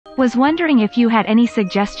Was wondering if you had any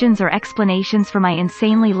suggestions or explanations for my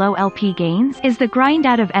insanely low LP gains? Is the grind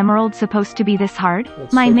out of Emerald supposed to be this hard?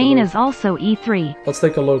 My main is also E3. Let's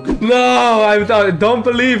take a look. No, I don't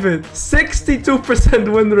believe it.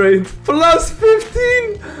 62% win rate. Plus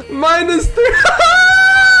 15. Minus 3.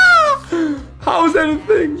 How is that a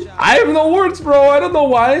thing? I have no words, bro. I don't know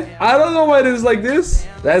why. I don't know why it is like this.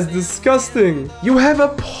 That's disgusting. You have a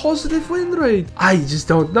positive win rate. I just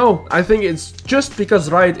don't know. I think it's just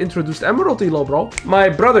because Riot introduced Emerald Elo, bro. My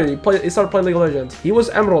brother, he started playing League of Legends. He was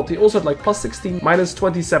Emerald. He also had like plus 16, minus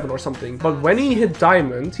 27 or something. But when he hit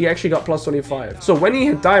Diamond, he actually got plus 25. So when he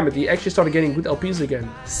hit Diamond, he actually started getting good LPs again.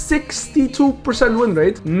 62% win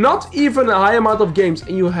rate. Not even a high amount of games.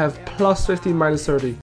 And you have plus 15, minus 30.